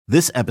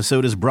This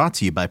episode is brought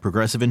to you by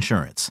Progressive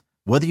Insurance.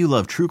 Whether you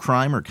love true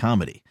crime or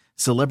comedy,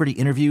 celebrity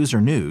interviews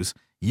or news,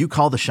 you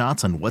call the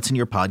shots on what's in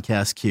your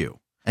podcast queue.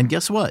 And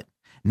guess what?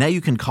 Now you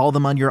can call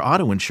them on your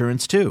auto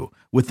insurance too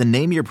with the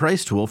Name Your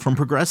Price tool from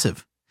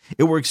Progressive.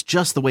 It works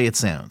just the way it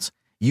sounds.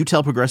 You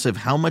tell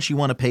Progressive how much you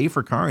want to pay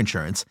for car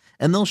insurance,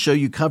 and they'll show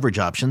you coverage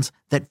options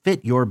that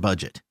fit your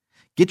budget.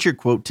 Get your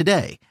quote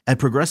today at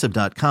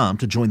Progressive.com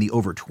to join the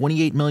over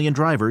 28 million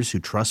drivers who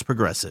trust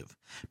Progressive.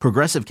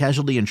 Progressive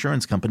Casualty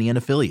Insurance Company and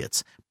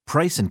Affiliates.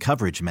 Price and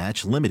coverage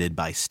match limited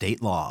by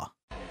state law.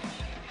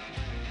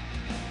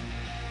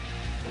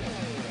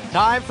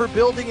 Time for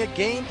Building a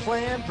Game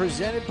Plan,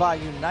 presented by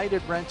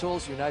United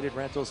Rentals. United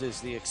Rentals is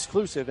the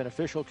exclusive and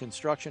official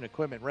construction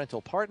equipment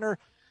rental partner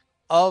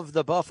of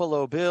the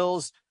Buffalo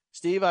Bills.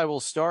 Steve, I will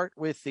start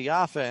with the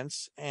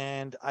offense,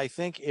 and I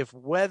think if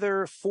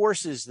weather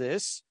forces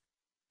this,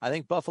 I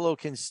think Buffalo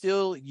can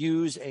still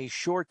use a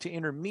short to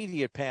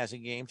intermediate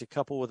passing game to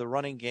couple with a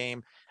running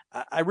game.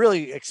 I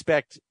really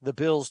expect the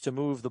Bills to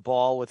move the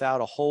ball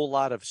without a whole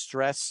lot of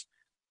stress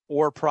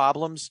or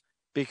problems,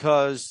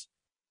 because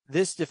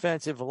this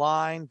defensive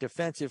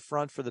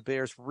front for the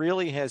Bears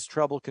really has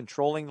trouble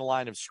controlling the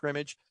line of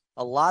scrimmage.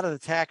 A lot of the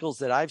tackles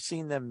that I've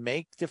seen them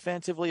make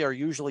defensively are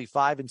usually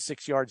 5 and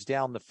 6 yards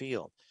down the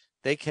field.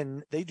 They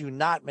do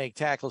not make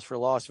tackles for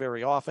loss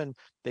very often.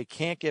 They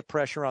can't get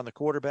pressure on the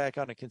quarterback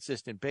on a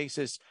consistent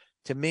basis.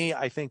 To me,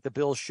 I think the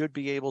Bills should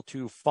be able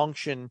to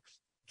function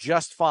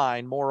just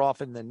fine more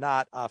often than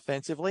not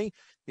offensively.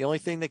 The only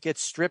thing that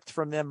gets stripped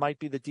from them might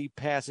be the deep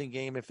passing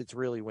game if it's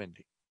really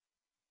windy.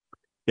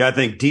 Yeah, I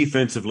think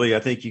defensively, I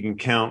think you can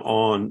count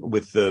on,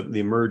 with the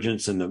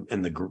emergence and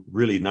the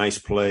really nice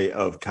play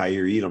of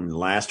Kaiir Elam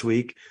last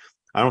week.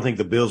 I don't think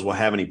the Bills will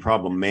have any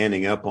problem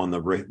manning up on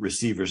the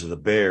receivers of the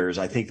Bears.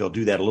 I think they'll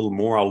do that a little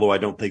more, although I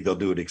don't think they'll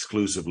do it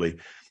exclusively.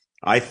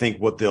 I think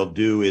what they'll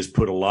do is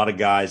put a lot of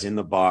guys in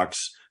the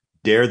box,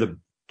 dare the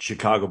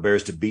Chicago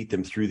Bears to beat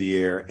them through the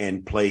air,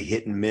 and play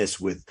hit and miss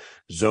with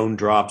zone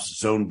drops,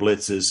 zone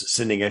blitzes,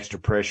 sending extra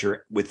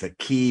pressure, with the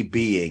key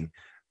being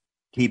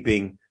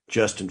keeping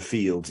Justin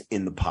Fields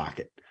in the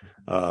pocket.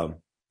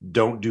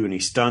 Don't do any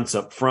stunts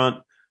up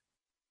front.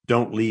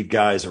 Don't leave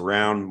guys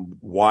around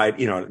wide.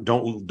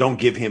 Don't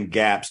give him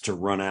gaps to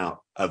run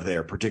out of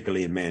there,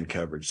 particularly in man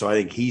coverage. So I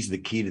think he's the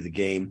key to the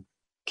game.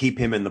 Keep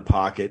him in the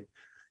pocket.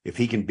 If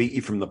he can beat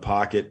you from the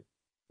pocket,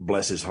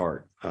 bless his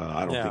heart.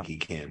 I don't think he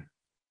can.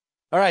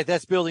 All right,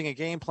 that's Building a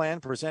Game Plan,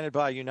 presented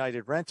by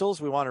United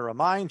Rentals. We want to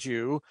remind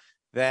you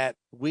that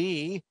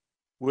we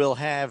will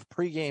have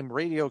pregame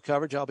radio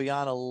coverage. I'll be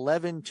on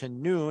 11 to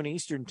noon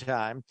Eastern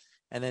time.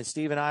 And then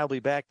Steve and I will be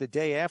back the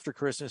day after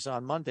Christmas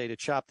on Monday to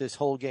chop this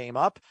whole game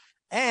up.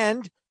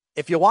 And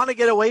if you want to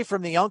get away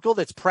from the uncle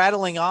that's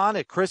prattling on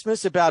at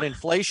Christmas about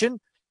inflation,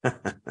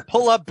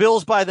 pull up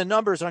Bills by the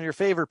Numbers on your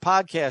favorite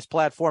podcast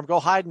platform. Go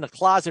hide in the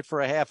closet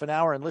for a half an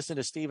hour and listen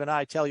to Steve and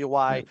I tell you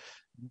why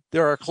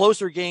there are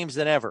closer games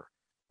than ever.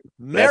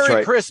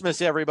 Merry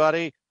Christmas,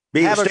 everybody.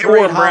 Have a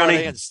great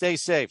holiday and stay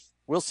safe.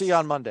 We'll see you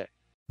on Monday.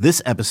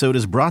 This episode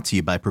is brought to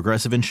you by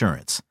Progressive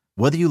Insurance.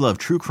 Whether you love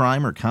true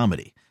crime or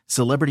comedy,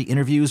 celebrity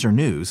interviews or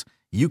news,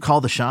 you call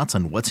the shots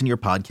on what's in your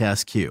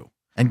podcast queue.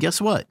 And guess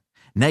what?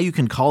 Now you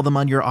can call them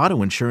on your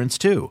auto insurance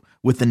too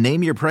with the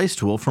Name Your Price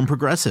tool from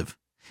Progressive.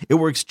 It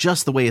works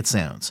just the way it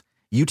sounds.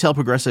 You tell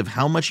Progressive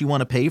how much you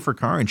want to pay for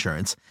car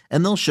insurance,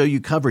 and they'll show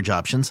you coverage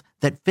options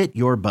that fit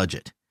your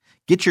budget.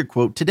 Get your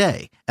quote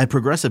today at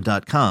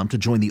Progressive.com to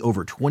join the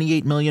over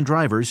 28 million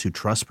drivers who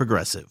trust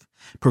Progressive.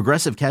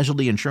 Progressive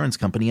Casualty Insurance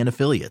Company and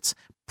Affiliates.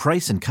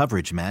 Price and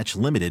coverage match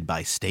limited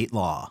by state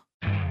law.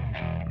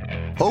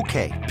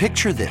 Okay,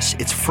 picture this.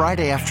 It's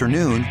Friday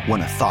afternoon when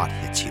a thought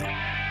hits you.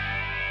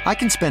 I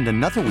can spend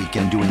another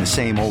weekend doing the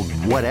same old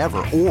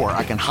whatever, or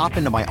I can hop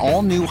into my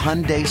all-new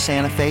Hyundai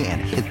Santa Fe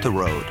and hit the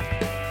road.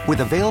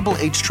 With available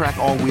H-Track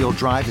all-wheel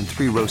drive and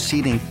 3-row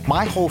seating,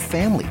 my whole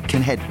family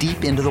can head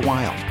deep into the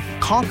wild.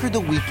 Conquer the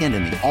weekend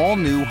in the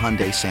all-new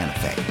Hyundai Santa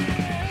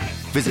Fe.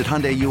 Visit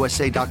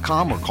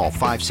HyundaiUSA.com or call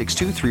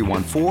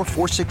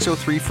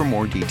 562-314-4603 for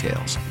more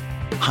details.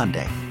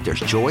 Hyundai, there's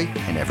joy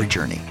in every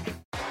journey.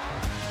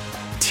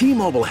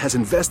 T-Mobile has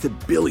invested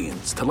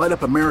billions to light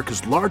up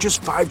America's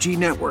largest 5G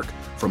network,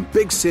 from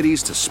big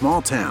cities to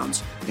small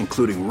towns,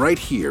 including right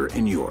here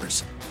in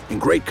yours.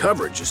 And great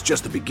coverage is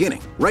just the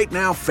beginning. Right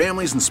now,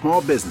 families and small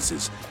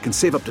businesses can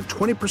save up to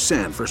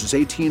 20% versus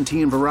AT&T and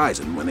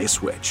Verizon when they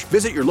switch.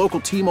 Visit your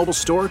local T-Mobile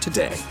store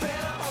today.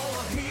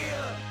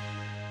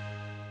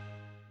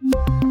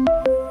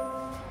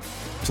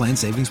 Plan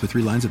savings with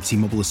 3 lines of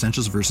T-Mobile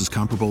Essentials versus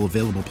comparable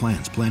available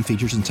plans. Plan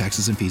features and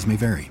taxes and fees may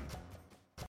vary.